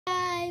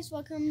guys,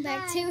 welcome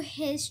back to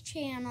his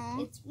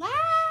channel. It's mine.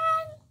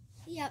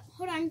 Yep,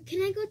 hold on.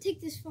 Can I go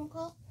take this phone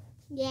call?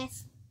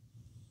 Yes.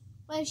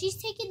 Well, she's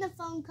taking the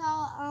phone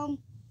call.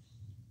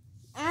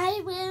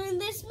 I'm wearing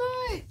this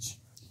merch.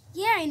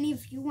 Yeah, and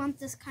if you want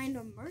this kind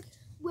of merch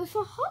with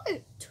a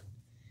heart,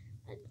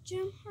 a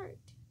gem heart.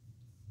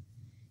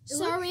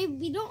 Sorry,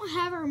 we don't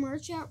have our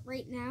merch out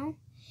right now.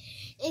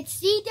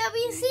 It's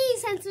CWC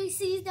since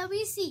we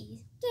CWC.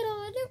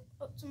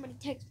 Oh, somebody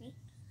text me.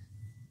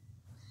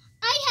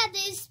 I have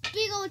this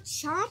big old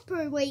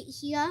chomper right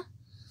here.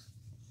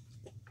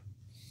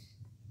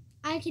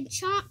 I can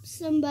chomp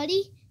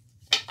somebody.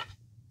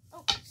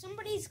 Oh,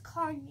 somebody's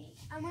calling me.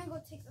 I'm gonna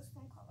go take this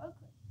phone call.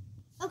 Okay.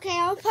 Okay,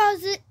 I'll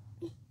pause it.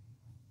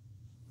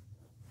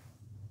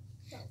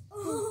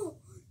 Oh,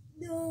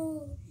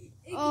 no.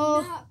 It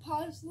cannot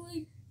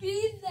possibly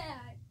be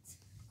that.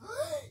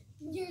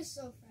 You're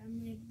so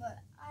friendly, but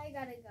I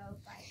gotta go.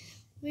 Bye.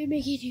 We're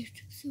making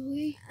YouTube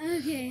story.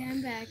 Okay,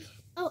 I'm back.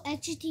 Oh,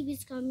 Extra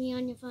TV's calling me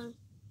on your phone.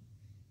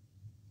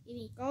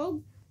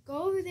 Go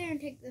over there and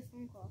take the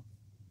phone call.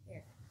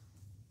 Here.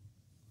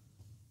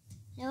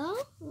 Hello?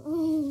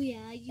 Oh,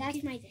 yeah.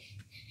 That's my day.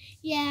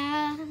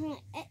 Yeah.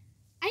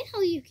 I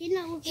know you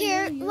cannot.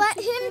 Here, let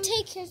him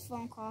take his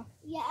phone call.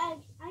 Yeah,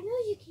 I know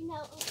you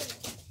cannot open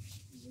it.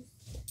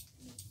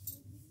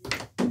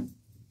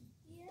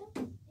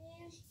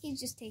 He's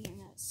just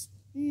taking us.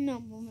 No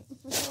moment.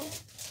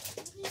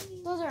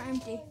 Those are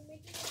empty.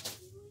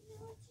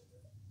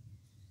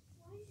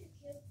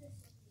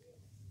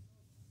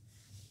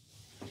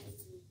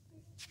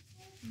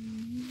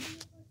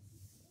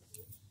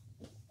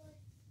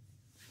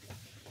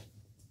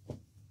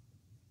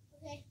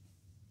 Okay.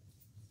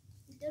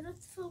 Done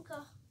with the phone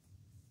call.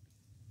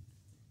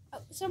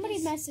 Oh, somebody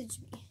messaged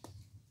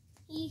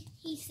me.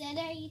 He said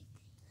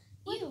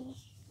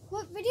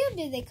What video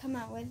did they come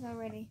out with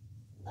already?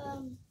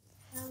 Down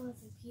with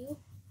the pew.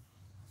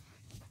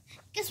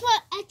 Guess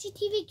what?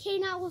 TV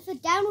came out with a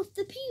Down with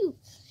the Pew.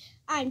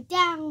 I'm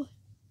down.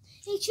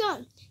 Hey,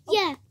 Sean. Oh,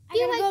 yeah. I Be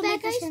gotta right go back,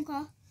 make this guys. phone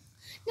call.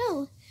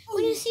 No. Oh,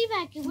 When you see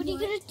back, what are you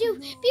gonna do? No.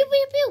 Pew, pew,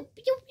 pew,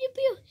 pew, pew,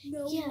 pew.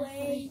 No Yeah.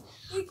 way.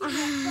 It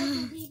cannot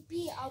possibly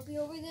be. I'll be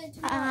over there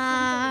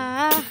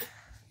tomorrow.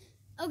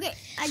 Okay,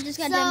 I just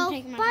got done So,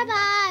 taking my bye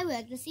bye.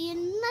 We're gonna see you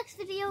in the next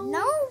video.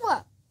 No.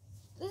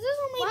 This is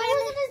only Why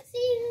we're gonna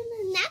see you in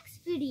the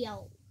next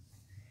video?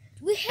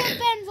 We have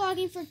been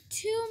vlogging for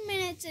 2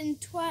 minutes and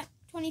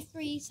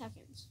 23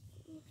 seconds.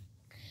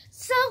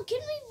 So, can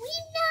we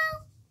leave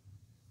now?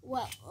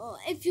 Well,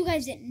 if you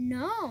guys didn't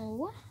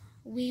know,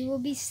 we will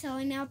be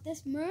selling out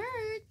this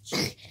merch.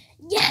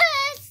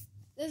 Yes!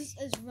 This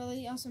is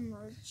really awesome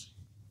merch.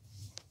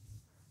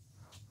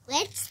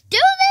 Let's do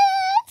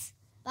this!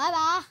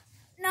 Bye-bye.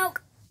 Nope.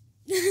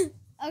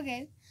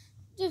 Okay,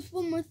 just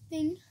one more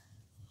thing.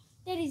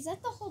 Daddy, is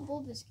that the whole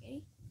Bulbous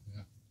kitty?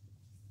 Yeah.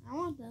 I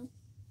want them.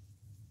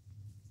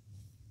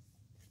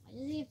 Why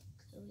does he have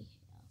curly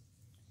hair?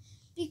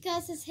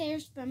 Because his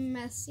hair's been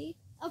messy.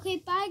 Okay,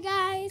 bye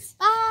guys.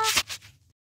 Bye!